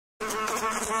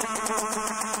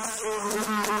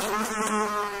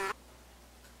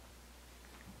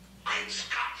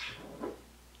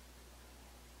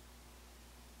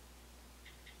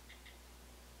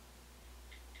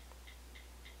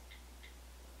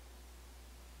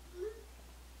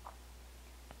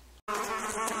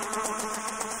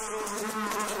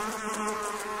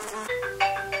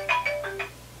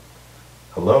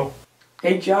Hello?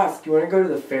 Hey Josh, do you want to go to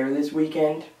the fair this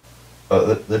weekend?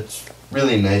 That's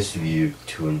really nice of you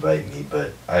to invite me,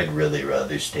 but I'd really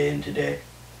rather stay in today.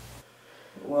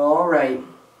 Well, alright.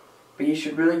 But you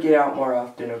should really get out more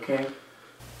often, okay?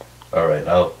 Alright,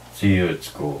 I'll see you at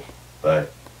school. Bye.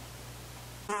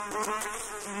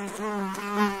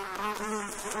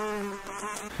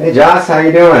 Hey Josh, how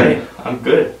you doing? Hey, I'm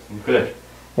good.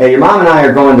 Hey, your mom and I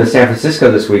are going to San Francisco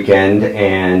this weekend,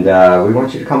 and we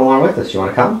want you to come along with us. You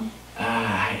want to come?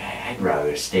 I'd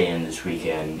rather stay in this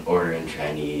weekend, ordering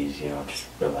Chinese, just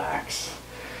relax.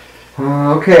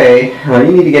 Okay.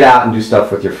 You need to get out and do stuff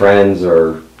with your friends,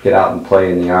 or get out and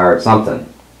play in the yard, something.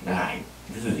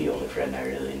 This is the only friend I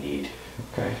really need.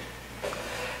 Okay.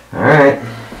 Alright.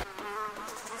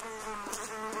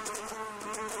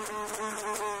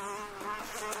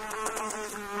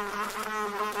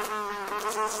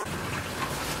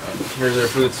 Here's our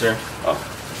food, sir. Oh,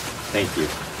 thank you.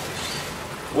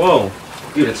 Whoa,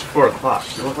 dude, it's 4 o'clock.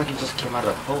 You look like you just came out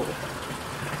of the hole.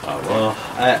 Well,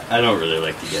 I don't really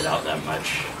like to get out that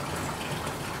much.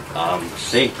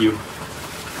 Thank you.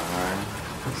 Alright,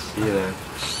 see you then.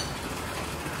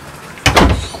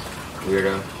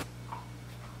 Weirdo.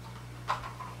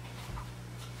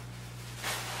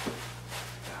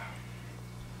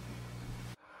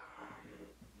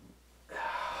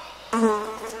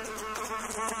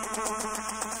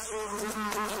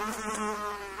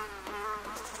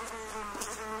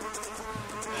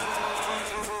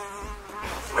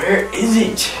 Where is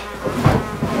it?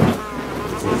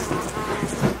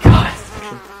 God.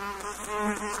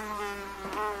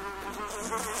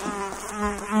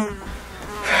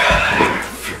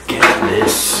 Forget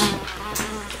this.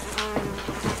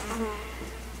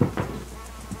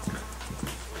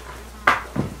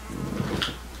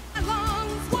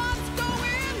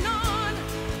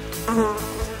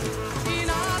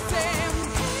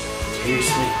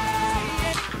 Seriously?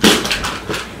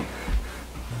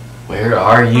 Where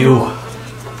are you?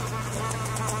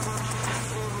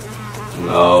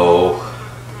 No.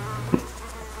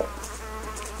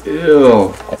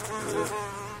 Ew.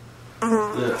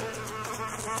 Ugh.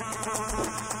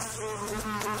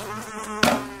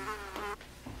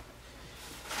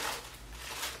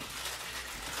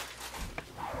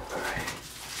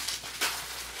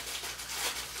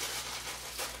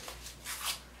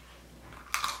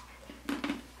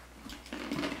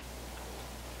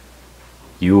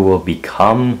 You will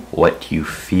become what you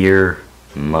fear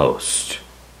most.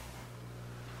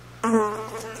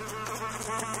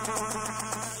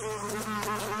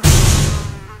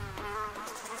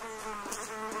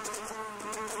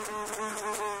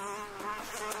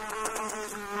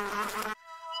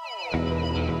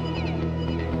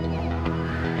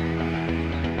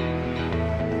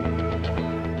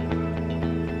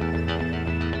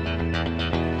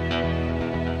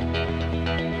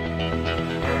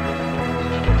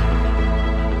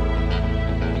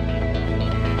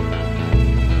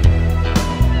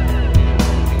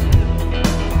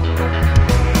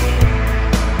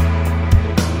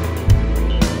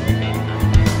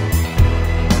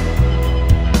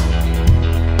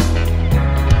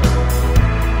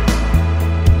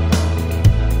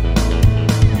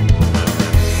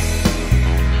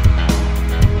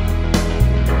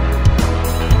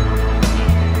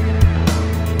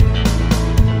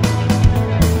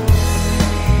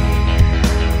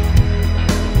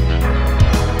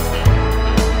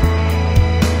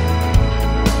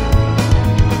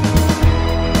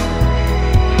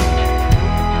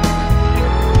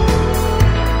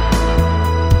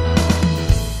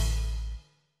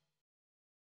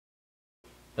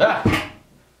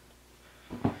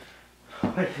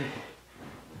 What?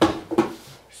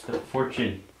 It's the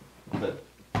fortune.